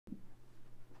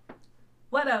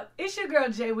What up? It's your girl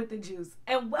Jay with the Juice,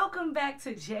 and welcome back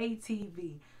to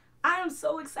JTV. I am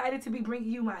so excited to be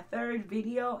bringing you my third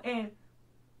video. And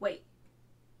wait,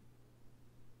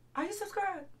 are you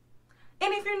subscribed?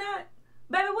 And if you're not,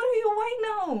 baby, what are you waiting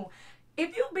on?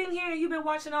 If you've been here and you've been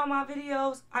watching all my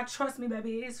videos, trust me,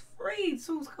 baby, it's free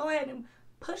to go ahead and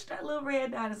push that little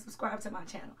red dot and subscribe to my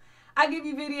channel. I give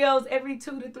you videos every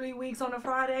 2 to 3 weeks on a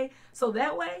Friday, so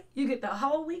that way you get the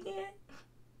whole weekend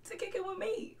to kick it with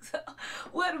me. So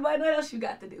what else you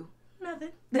got to do? Nothing.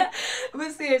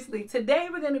 But seriously, today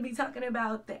we're going to be talking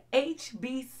about the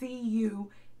HBCU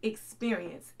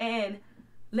experience. And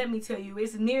let me tell you,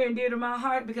 it's near and dear to my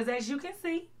heart because, as you can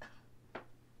see,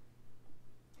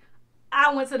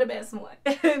 I went to the best one.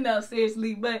 No,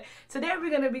 seriously. But today we're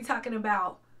going to be talking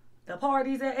about the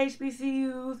parties at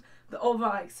HBCUs, the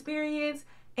overall experience,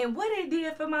 and what it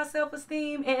did for my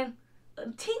self-esteem, and a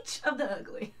tinge of the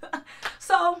ugly.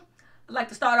 So I'd like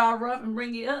to start off rough and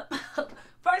bring it up.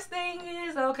 First thing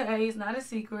is, okay, it's not a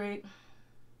secret,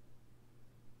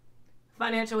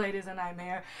 financial aid is a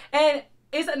nightmare. And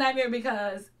it's a nightmare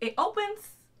because it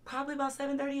opens probably about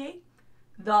 7:38.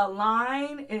 The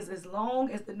line is as long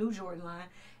as the New Jordan line.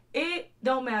 It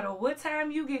don't matter what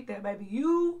time you get there, baby,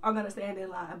 you are gonna stand in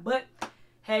line. But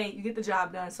hey, you get the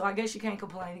job done, so I guess you can't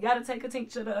complain. You gotta take a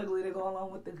tincture of the ugly to go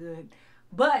along with the good.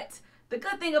 But the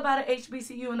good thing about an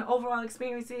HBCU and the overall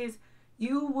experience is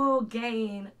you will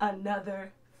gain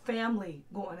another family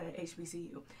going to an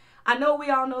HBCU. I know we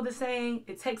all know the saying,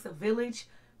 it takes a village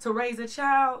to raise a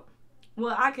child.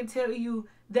 Well, I can tell you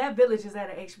that village is at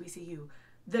an HBCU.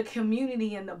 The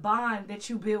community and the bond that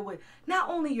you build with not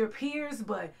only your peers,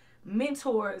 but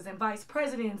mentors and vice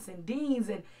presidents and deans,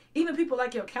 and even people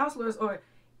like your counselors, or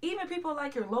even people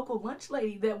like your local lunch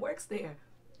lady that works there.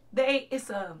 It's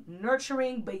a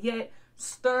nurturing but yet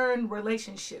stern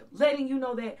relationship, letting you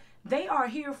know that they are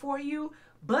here for you,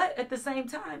 but at the same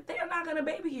time, they are not going to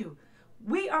baby you.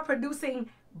 We are producing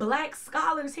black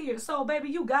scholars here. So, baby,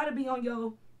 you got to be on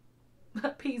your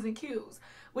P's and Q's.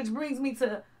 Which brings me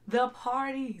to the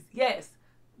parties. Yes,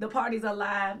 the parties are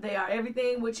live. They are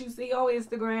everything what you see on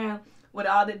Instagram with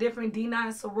all the different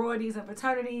D9 sororities and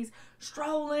fraternities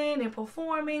strolling and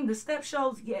performing, the step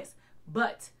shows, yes.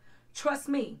 But trust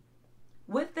me,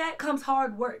 with that comes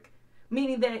hard work.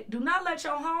 Meaning that do not let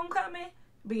your homecoming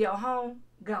be your home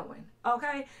going,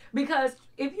 okay? Because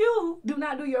if you do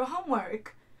not do your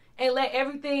homework and let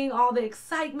everything, all the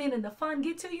excitement and the fun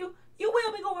get to you, you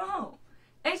will be going home.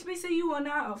 HBCU or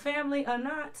not, or family or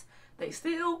not, they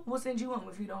still will send you home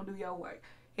if you don't do your work.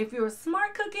 If you're a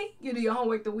smart cookie, you do your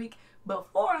homework the week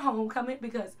before homecoming,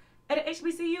 because at an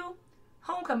HBCU,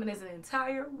 homecoming is an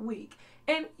entire week.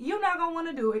 And you're not going to want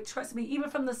to do it, trust me, even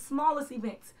from the smallest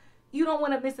events. You don't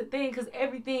want to miss a thing because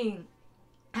everything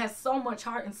has so much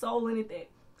heart and soul in it that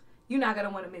you're not going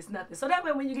to want to miss nothing. So that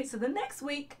way when you get to the next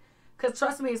week, because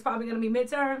trust me, it's probably going to be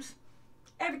midterms,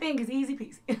 everything is easy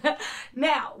peasy.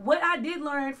 Now, what I did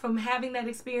learn from having that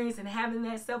experience and having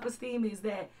that self-esteem is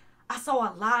that I saw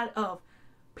a lot of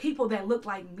people that looked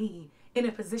like me in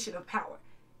a position of power.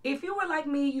 If you were like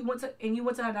me, you went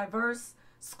to a diverse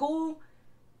school,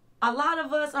 a lot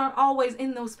of us aren't always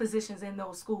in those positions in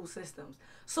those school systems.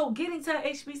 So getting to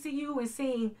HBCU and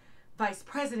seeing vice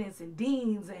presidents and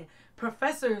deans and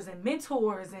professors and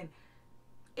mentors, and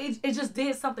it just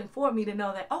did something for me to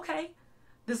know that, okay,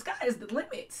 the sky is the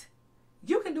limit.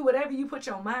 You can do whatever you put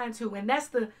your mind to, and that's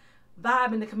the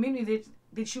vibe and the community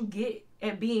that you get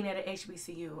at being at an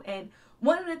HBCU. And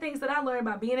one of the things that I learned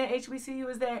by being at HBCU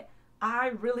is that I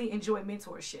really enjoy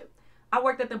mentorship. I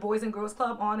worked at the Boys and Girls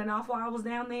Club on and off while I was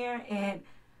down there, and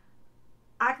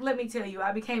let me tell you,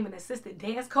 I became an assistant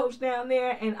dance coach down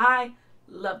there, and I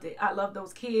loved it. I love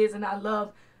those kids, and I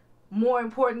love, more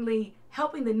importantly,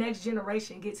 helping the next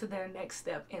generation get to their next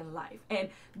step in life. And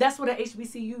that's what an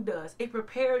HBCU does. It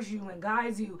prepares you and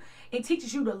guides you and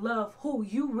teaches you to love who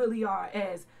you really are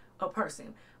as a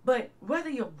person. But whether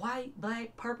you're white,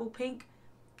 black, purple, pink,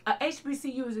 a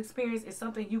HBCU's experience is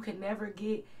something you can never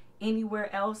get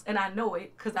anywhere else. And I know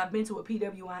it because I've been to a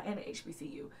PWI and an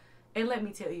HBCU. And let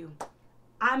me tell you,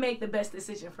 I make the best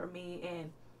decision for me,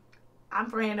 and I'm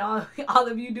praying all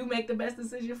of you do make the best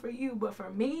decision for you. But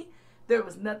for me, there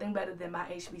was nothing better than my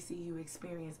HBCU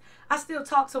experience. I still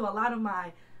talk to a lot of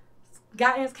my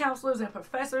guidance counselors and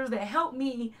professors that helped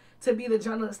me to be the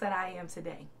journalist that I am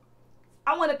today.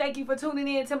 I want to thank you for tuning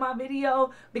in to my video,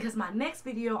 because my next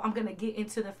video, I'm going to get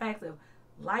into the fact of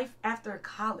life after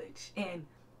college and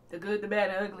the good, the bad,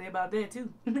 and ugly about that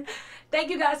too. Thank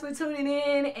you guys for tuning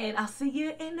in, and I'll see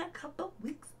you in a couple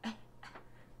weeks.